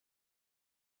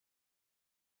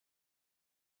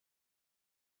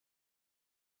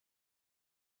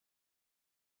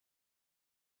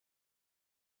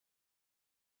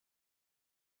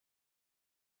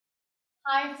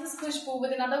Hi, this is Khushbu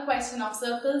with another question of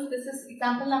circles. This is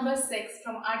example number 6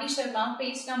 from R.D Sharma,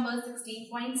 page number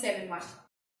 16.71.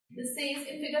 This says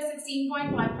in figure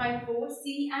 16.154,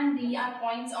 C and D are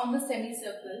points on the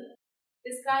semicircle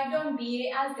described on BA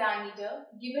as diameter,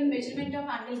 given measurement of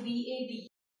angle BAD.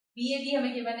 BAD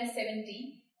हमें given है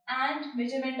 70 and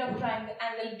measurement of triangle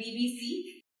angle BBC,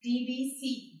 DBC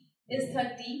is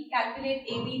 30. Calculate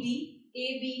ABD,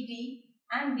 ABD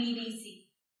and BDC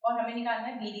और हमें निकालना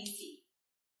है BDC.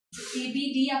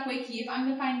 ABD आपको एक ये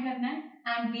angle find करना है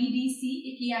एंड BDC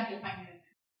एक ये एंगल फाइंड करना है.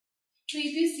 तो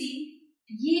इफ यू सी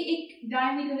ये एक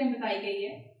डायमीटर में बताई गई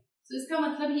है, तो इसका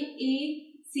मतलब ये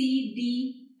ACD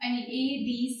यानी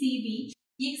ADCB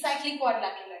ये एक साइक्लिक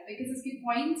क्वाड्रिलेटरल है बिकॉज़ इसके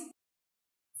पॉइंट्स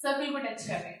सर्कल को टच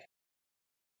कर रहे हैं.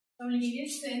 तो हम लिखेंगे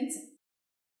since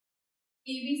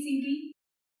ABCD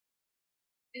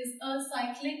is a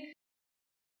cyclic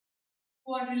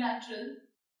quadrilateral,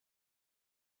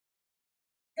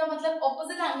 का मतलब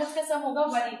ऑपोजिट एंगल्स का सम होगा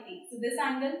 180. So this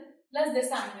angle plus this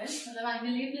angle मतलब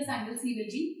angle A plus angle C will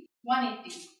be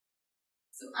 180.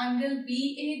 So angle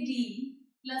BAD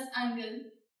plus angle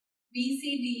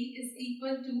BCD is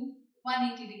equal to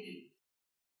 180 degree.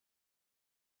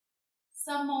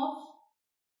 Some of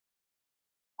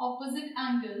opposite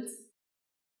angles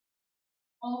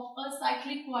of a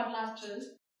cyclic quadrilateral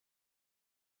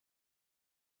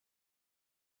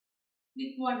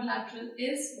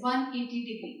is 180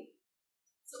 degree.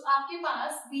 So आपके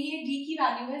पास BAD की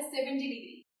value है 70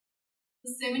 degree. तो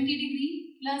 70 degree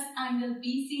plus angle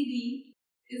BCD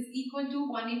is equal to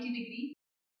 180 degree.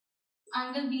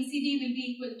 Angle BCD will be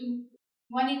equal to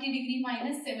 180 degree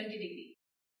minus 70 degree.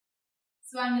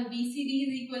 So angle BCD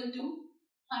is equal to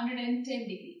 110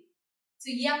 degree. So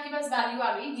ये आपके पास value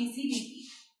आ गई BCD की.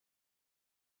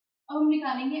 अब हम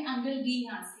निकालेंगे एंगल D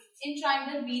यहाँ से. In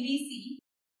triangle BDC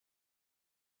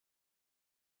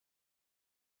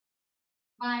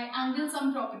by angle sum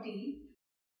property,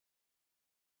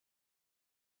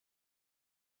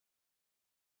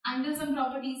 angle sum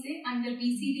property से angle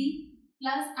BCD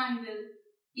plus angle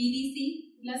BDC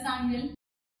plus angle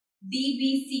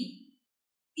DBC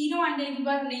तीनों एंगल की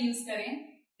बार यूज करें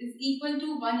is equal to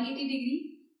 180 degree.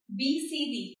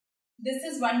 BCD this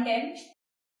is 110.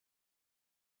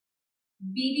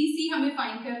 BDC हमें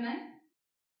फाइंड करना है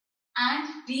and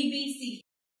DBC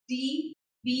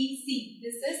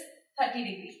this is 30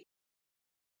 degree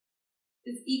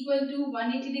is equal to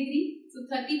 180 degree. So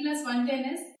 30 plus 110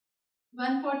 is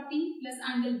 140 plus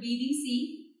angle BDC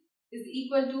is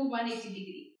equal to 180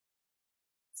 degree.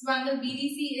 So angle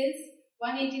BDC is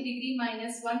 180 degree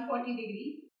minus 140 degree.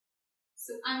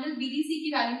 So angle BDC की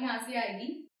value यहाँ से आएगी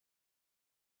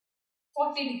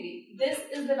 40 degree. This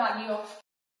is the value of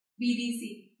BDC.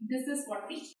 This is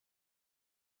 40.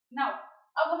 Now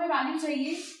अब हमें value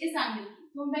चाहिए इस angle की.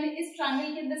 तो पहले इस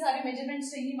ट्रायंगल के अंदर सारे मेजरमेंट्स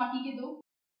चाहिए बाकी के दो.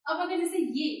 अब अगर जैसे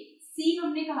ये C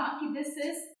हमने कहा कि दिस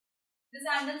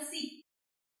एंगल C,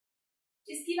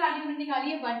 इसकी वैल्यू हमने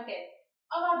निकाली है 110.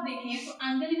 अब आप देखें तो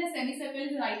angle in a semi circle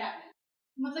is right angle,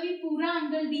 मतलब ये पूरा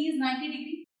एंगल D इज 90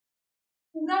 डिग्री.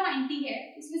 पूरा 90 है,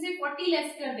 उसमें से 40 लेस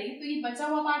कर दें तो ये बचा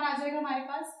हुआ पार्ट आ जाएगा हमारे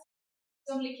पास.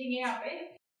 तो हम लिखेंगे यहाँ पे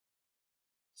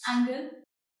angle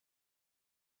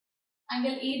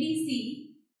ADC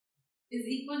is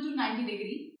equal to 90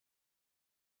 degree.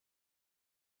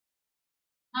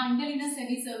 Angle in a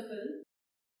semicircle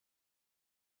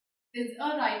is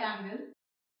a right angle.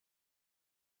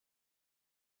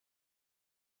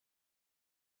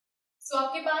 So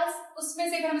आपके पास उसमें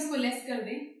से अगर हम इसको लेस कर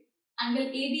दें एंगल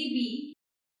ADB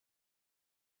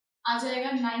आ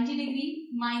जाएगा 90 degree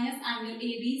minus angle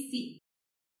ADC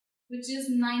which is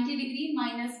 90 degree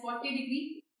minus 40 degree,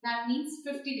 that means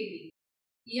 50 degree.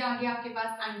 ये आ गया आपके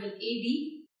पास angle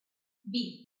ADB.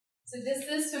 So this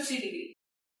is 50 degree.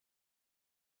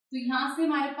 तो यहां से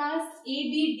हमारे पास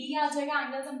ABD आ जाएगा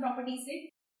एंगल सम प्रॉपर्टी से.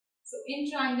 So in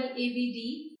triangle ABD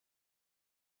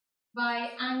by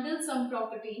angle sum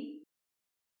property,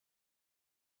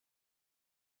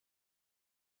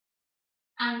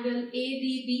 angle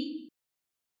ADB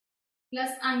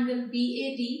plus angle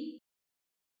BAD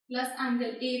plus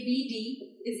angle ABD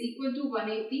is equal to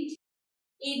 180.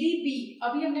 ADB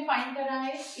अभी हमने फाइंड करा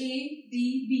है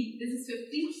ADB, this is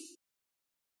 50.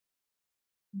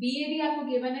 BAD आपको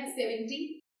गिवन है 70.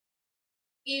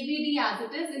 ABD as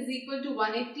it is equal to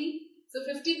 180. So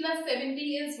 50 plus 70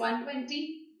 is 120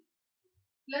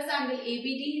 plus angle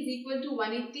ABD is equal to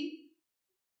 180.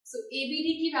 So ABD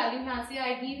की value यहाँ से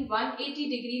आएगी 180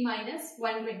 degree minus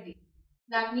 120.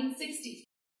 That means 60.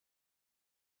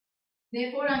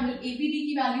 Therefore angle ABD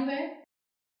की value है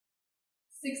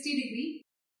 60 degree.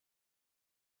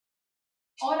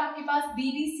 और आपके पास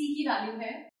BDC की वैल्यू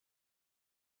है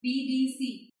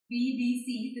BBC,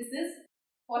 this is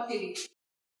 40 degrees.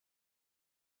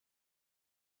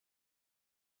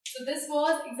 So this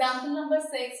was example number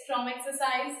 6 from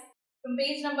exercise from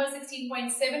page number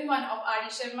 16.71 of R.D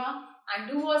Sharma, and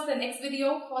do watch the next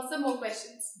video for some more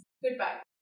questions. Goodbye.